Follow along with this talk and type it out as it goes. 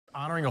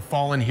Honoring a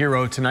fallen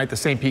hero tonight, the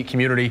St. Pete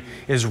community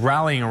is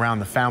rallying around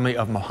the family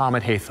of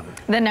Mohammed Haytham.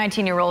 The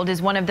 19-year-old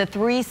is one of the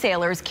 3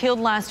 sailors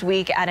killed last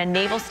week at a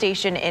naval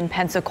station in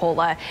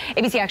Pensacola.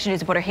 ABC Action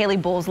News reporter Haley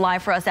Bowles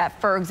live for us at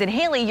Ferg's. And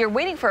Haley, you're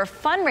waiting for a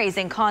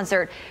fundraising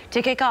concert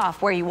to kick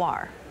off where you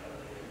are.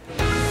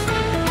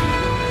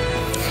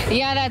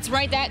 Yeah, that's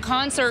right. That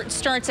concert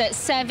starts at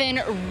 7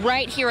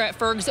 right here at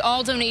Ferg's.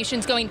 All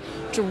donations going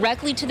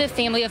directly to the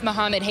family of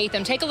Mohammed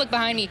Haytham. Take a look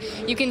behind me.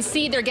 You can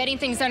see they're getting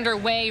things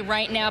underway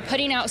right now,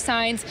 putting out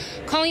signs,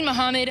 calling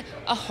Mohammed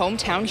a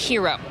hometown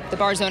hero. The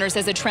bar's owner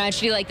says a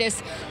tragedy like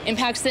this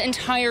impacts the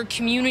entire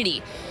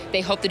community. They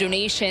hope the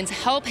donations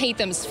help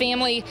Haytham's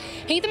family.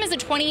 Haytham is a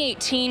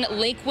 2018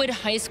 Lakewood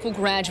High School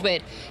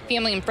graduate.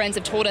 Family and friends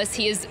have told us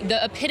he is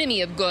the epitome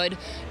of good,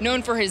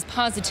 known for his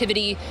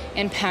positivity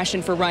and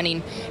passion for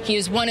running. He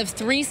is one of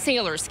 3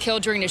 sailors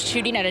killed during a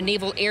shooting at a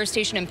naval air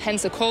station in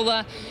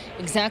Pensacola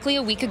exactly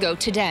a week ago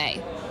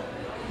today.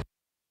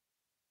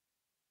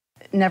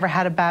 Never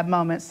had a bad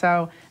moment,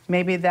 so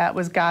maybe that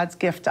was God's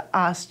gift to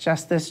us,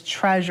 just this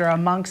treasure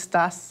amongst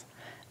us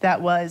that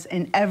was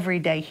an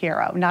everyday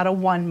hero, not a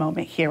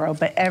one-moment hero,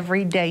 but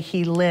every day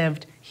he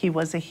lived, he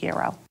was a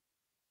hero.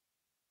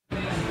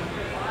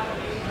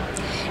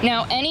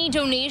 Now, any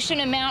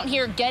donation amount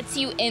here gets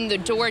you in the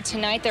door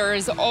tonight. There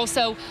is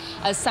also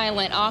a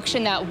silent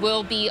auction that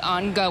will be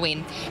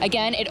ongoing.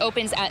 Again, it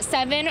opens at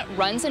 7,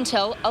 runs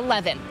until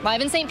 11. Live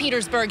in St.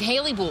 Petersburg,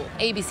 Haley Bowles,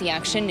 ABC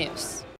Action News.